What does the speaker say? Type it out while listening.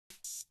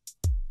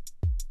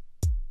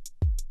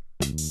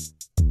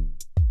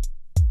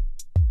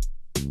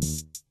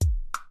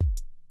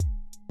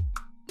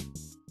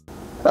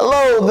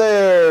Hello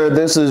there,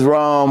 this is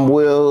Rom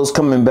Wills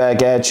coming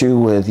back at you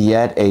with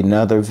yet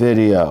another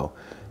video.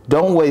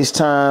 Don't waste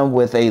time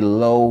with a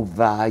low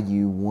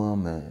value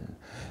woman.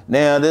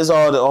 Now there's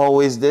a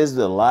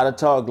lot of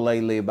talk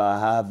lately about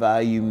high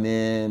value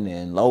men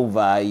and low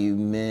value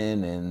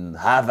men and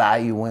high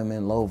value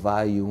women, low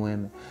value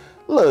women.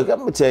 Look, I'm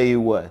gonna tell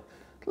you what,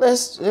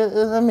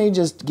 let me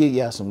just give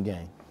y'all some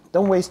game.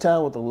 Don't waste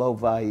time with a low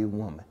value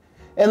woman.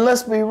 And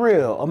let's be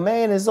real, a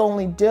man is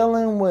only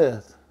dealing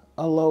with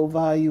a low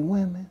value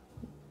woman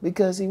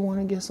because he want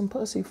to get some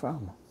pussy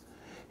from her.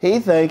 He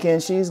thinking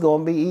she's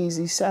gonna be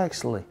easy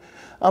sexually.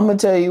 I'm gonna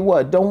tell you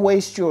what, don't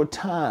waste your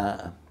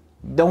time.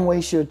 Don't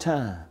waste your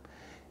time.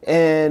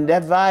 And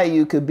that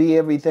value could be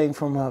everything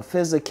from her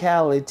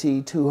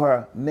physicality to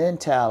her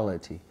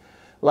mentality.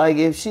 Like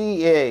if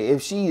she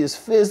is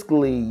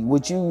physically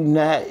what you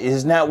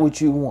not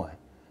what you want.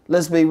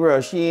 Let's be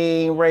real, she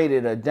ain't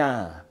rated a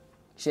dime.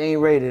 She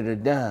ain't rated a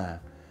dime.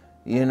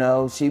 You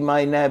know, she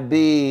might not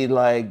be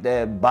like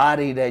that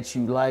body that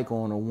you like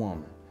on a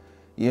woman,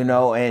 you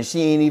know, and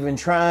she ain't even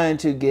trying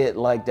to get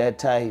like that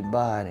tight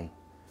body.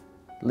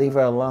 Leave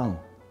her alone.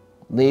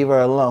 Leave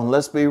her alone.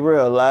 Let's be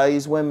real. A lot of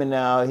these women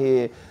out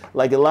here,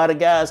 like a lot of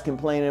guys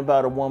complaining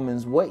about a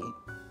woman's weight,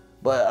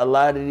 but a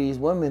lot of these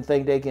women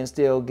think they can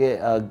still get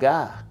a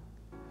guy.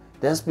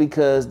 That's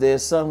because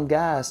there's some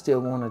guys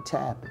still want to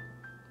tap it.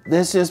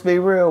 Let's just be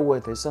real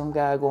with it. Some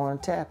guy going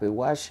to tap it.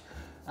 Watch.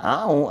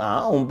 I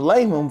don't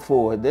blame him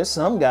for it. There's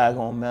some guy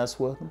gonna mess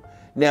with him.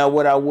 Now,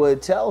 what I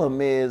would tell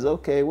him is,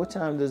 okay, what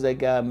time does that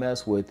guy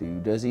mess with you?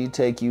 Does he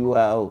take you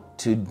out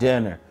to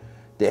dinner?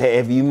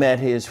 Have you met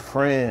his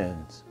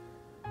friends?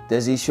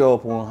 Does he show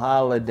up on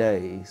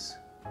holidays?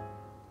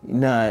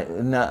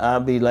 I'll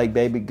be like,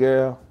 baby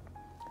girl,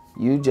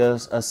 you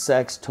just a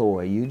sex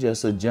toy. You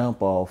just a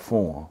jump off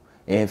for him.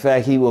 In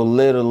fact, he will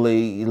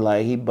literally,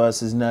 like, he busts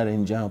his nut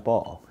and jump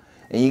off.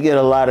 And you get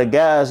a lot of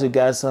guys who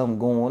got something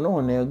going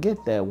on, they'll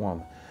get that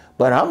woman.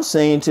 But I'm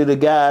saying to the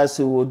guys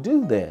who will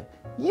do that,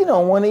 you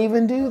don't want to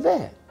even do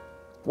that.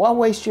 Why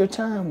waste your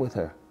time with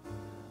her?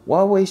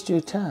 Why waste your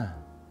time?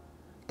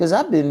 Because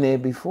I've been there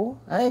before.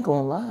 I ain't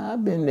gonna lie,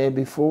 I've been there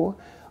before.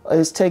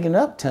 It's taking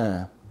up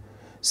time.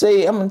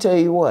 See, I'm gonna tell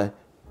you what,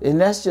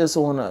 and that's just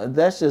on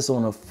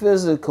a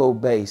physical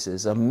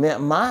basis, a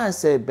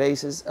mindset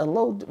basis. A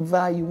low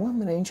value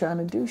woman ain't trying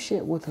to do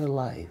shit with her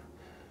life.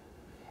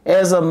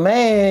 As a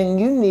man,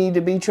 you need to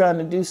be trying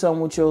to do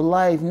something with your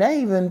life, not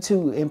even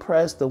to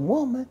impress the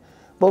woman,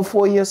 but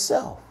for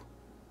yourself.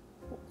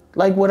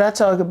 Like what I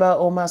talk about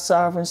on my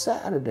Sovereign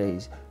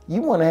Saturdays.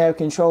 You want to have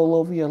control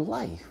over your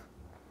life.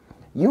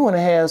 You want to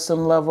have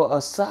some level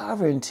of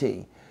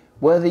sovereignty.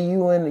 Whether you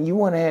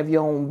want to have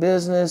your own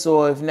business,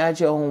 or if not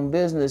your own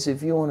business,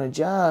 if you're on a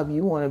job,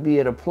 you want to be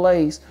at a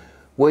place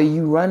where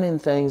you running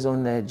things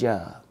on that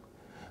job.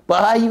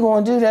 But how you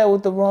going to do that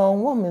with the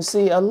wrong woman?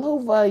 See, a low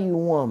value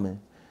woman,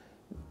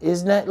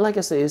 it's not, like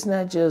I said, it's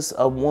not just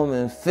a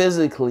woman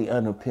physically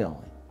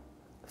unappealing,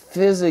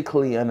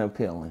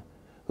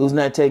 who's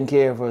not taking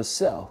care of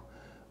herself,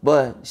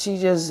 but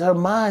her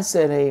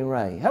mindset ain't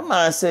right. Her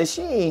mindset,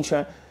 she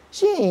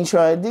ain't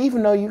trying,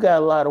 even though you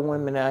got a lot of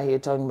women out here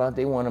talking about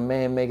they want a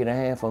man making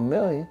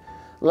 $500,000,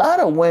 a lot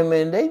of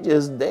women, they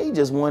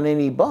just want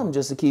any bum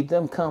just to keep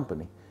them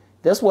company.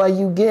 That's why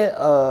you get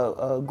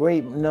a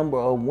great number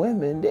of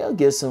women, they'll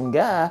get some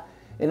guy,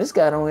 and this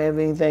guy don't have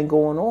anything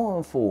going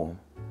on for him.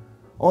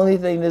 Only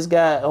thing this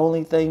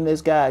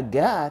guy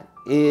got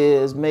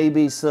is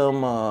maybe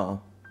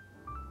some,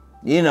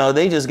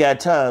 they just got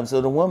time. So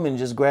the woman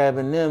just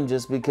grabbing them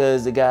just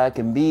because the guy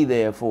can be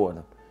there for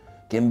them,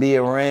 can be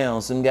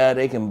around, some guy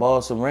they can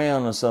boss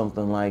around or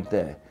something like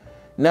that.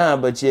 Nah,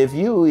 but if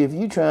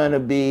you trying to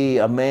be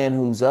a man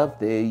who's up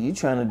there, you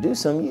trying to do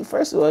something,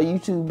 first of all, you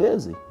too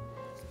busy.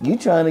 You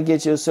trying to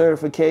get your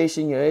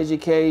certification, your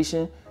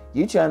education,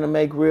 you trying to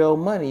make real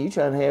money, you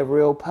trying to have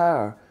real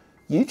power.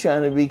 You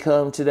trying to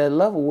become to that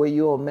level where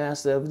you're a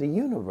master of the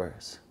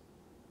universe.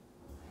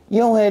 You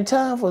don't have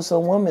time for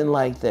some woman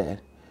like that.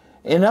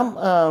 And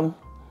I'm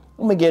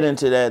gonna get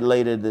into that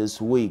later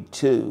this week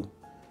too.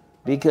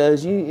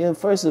 Because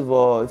first of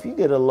all, if you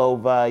get a low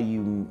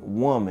value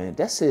woman,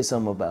 that says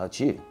something about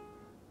you.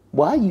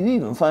 Why are you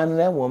even finding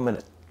that woman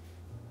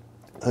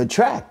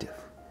attractive?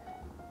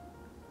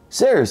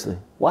 Seriously,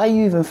 why are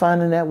you even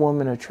finding that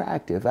woman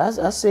attractive?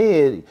 I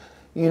said,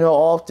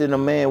 often a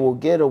man will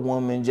get a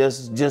woman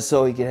just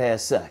so he can have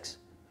sex.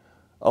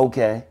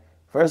 Okay,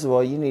 first of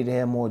all, you need to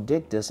have more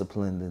dick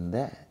discipline than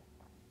that.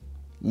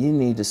 You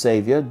need to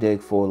save your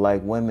dick for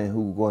like women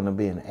who are going to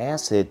be an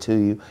asset to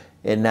you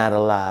and not a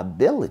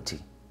liability.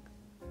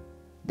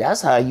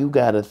 That's how you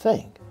got to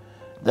think.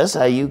 That's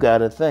how you got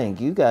to think.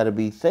 You got to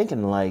be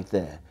thinking like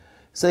that.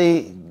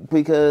 See,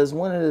 because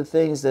one of the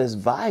things that's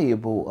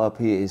valuable up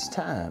here is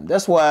time.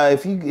 That's why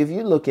if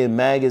you look at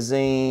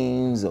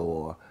magazines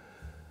or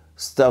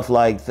stuff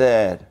like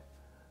that,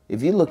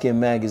 if you look in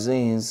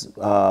magazines,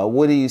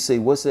 what do you see?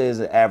 What says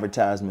an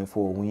advertisement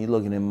for when you're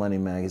looking in money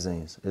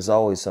magazines? It's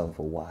always something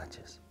for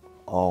watches.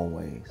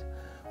 Always.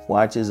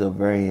 Watches are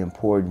very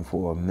important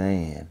for a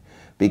man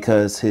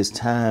because his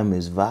time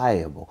is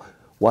valuable.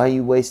 Why are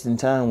you wasting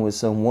time with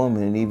some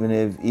woman even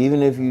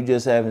if you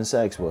just having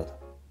sex with her?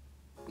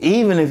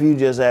 Even if you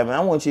just having,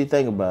 I want you to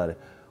think about it.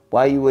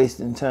 Why are you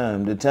wasting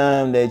time? The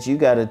time that you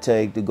got to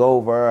take to go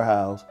over her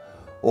house,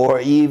 or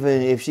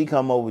even if she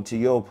come over to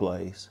your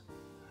place,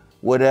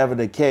 whatever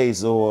the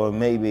case, or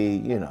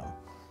maybe, you know,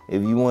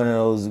 if you one of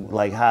those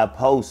like high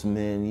post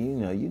men, you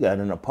know, you got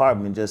an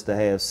apartment just to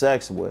have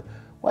sex with.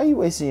 Why are you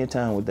wasting your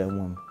time with that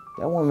woman?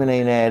 That woman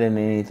ain't adding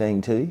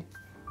anything to you.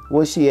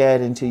 What's she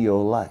adding to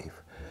your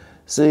life?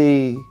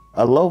 See,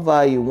 a low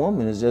value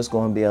woman is just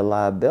going to be a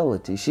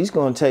liability. She's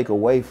going to take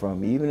away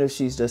from you, even if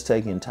she's just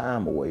taking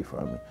time away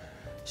from you.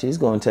 She's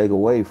going to take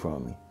away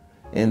from you.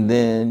 And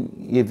then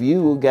if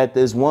you got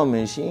this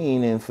woman, she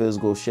ain't in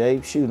physical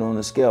shape, shoot, on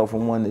a scale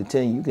from 1 to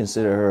 10, you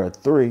consider her a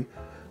 3,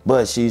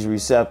 but she's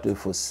receptive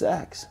for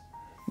sex.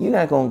 You're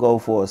not going to go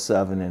for a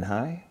 7 and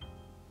higher.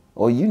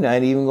 Or you're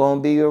not even going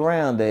to be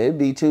around there. It'd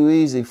be too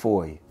easy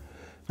for you.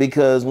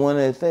 Because one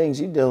of the things,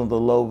 you're dealing with a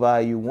low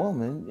value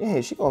woman, yeah,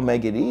 she's going to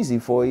make it easy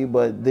for you,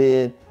 but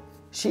then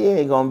she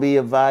ain't going to be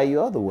of value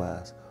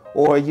otherwise.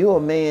 Or you're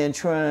a man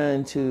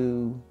trying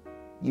to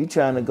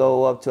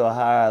go up to a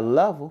higher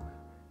level.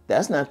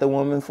 That's not the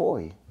woman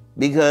for you,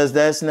 because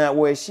that's not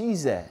where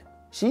she's at.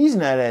 She's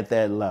not at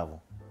that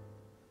level.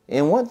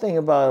 And one thing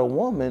about a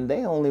woman,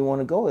 they only want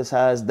to go as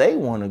high as they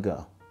want to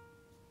go.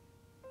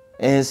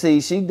 And see,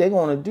 they're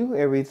going to do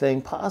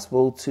everything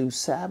possible to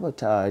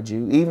sabotage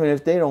you, even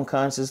if they don't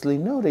consciously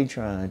know they're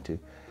trying to.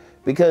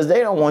 Because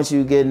they don't want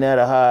you getting at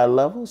a higher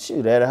level.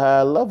 Shoot, at a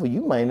higher level,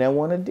 you might not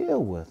want to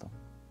deal with them.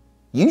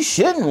 You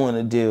shouldn't want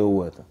to deal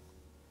with them.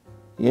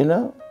 You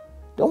know?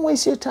 Don't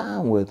waste your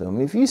time with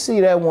them. If you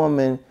see that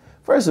woman,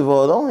 first of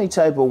all, the only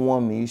type of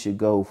woman you should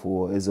go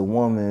for is a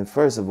woman,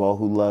 first of all,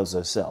 who loves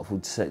herself,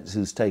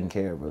 who's taking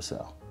care of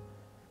herself.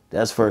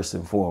 That's first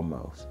and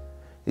foremost.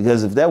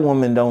 Because if that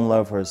woman don't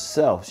love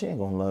herself, she ain't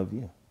gonna love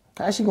you.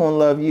 How she gonna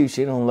love you?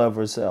 She don't love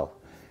herself.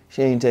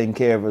 She ain't taking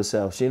care of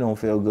herself. She don't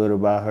feel good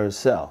about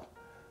herself.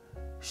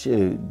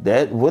 Shoot,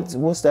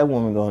 what's that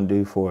woman gonna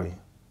do for you?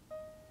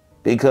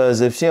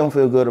 Because if she don't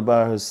feel good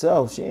about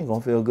herself, she ain't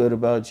gonna feel good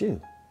about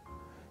you.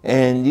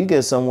 And you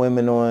get some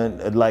women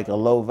on like a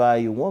low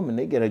value woman,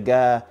 they get a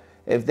guy,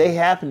 if they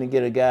happen to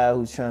get a guy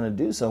who's trying to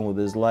do something with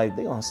his life,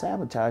 they're gonna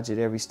sabotage it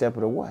every step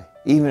of the way,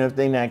 even if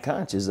they're not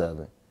conscious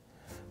of it.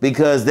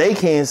 Because they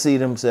can't see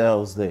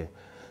themselves there.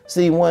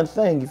 See, one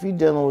thing, if you're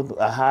dealing with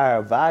a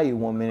higher value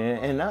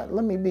woman,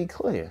 let me be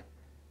clear,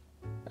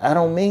 I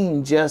don't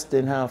mean just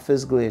in how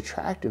physically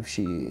attractive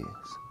she is,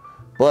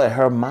 but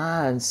her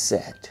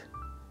mindset,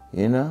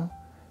 you know?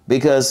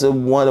 Because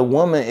what a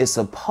woman is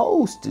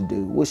supposed to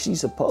do, what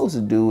she's supposed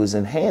to do is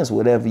enhance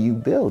whatever you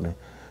building.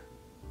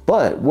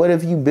 But what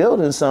if you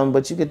building something,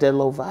 but you get that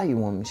low value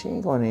woman, she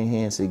ain't gonna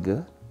enhance it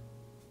good.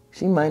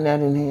 She might not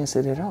enhance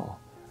it at all.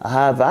 A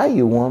high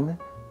value woman,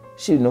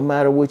 shoot, no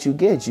matter what you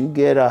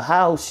get a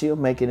house, she'll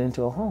make it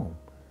into a home.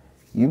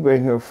 You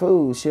bring her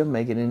food, she'll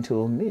make it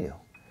into a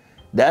meal.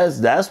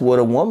 That's what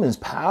a woman's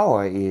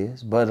power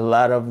is, but a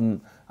lot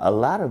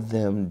of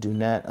them do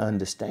not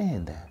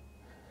understand that.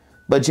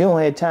 But you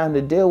don't have time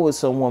to deal with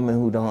some woman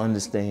who don't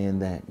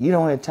understand that. You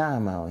don't have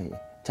time out here.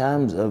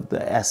 Time's of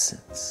the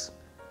essence.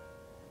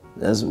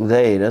 That's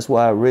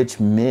why rich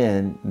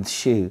men,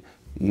 shoot,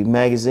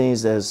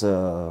 magazines that's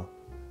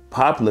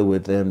popular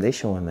with them, they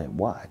showing that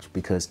watch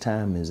because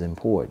time is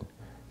important.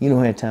 You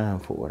don't have time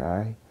for it, all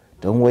right?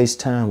 Don't waste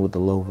time with a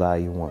low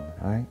value woman,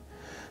 all right?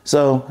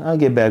 So I'll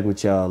get back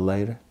with y'all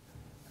later.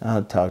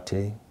 I'll talk to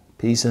you.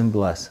 Peace and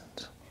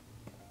blessings.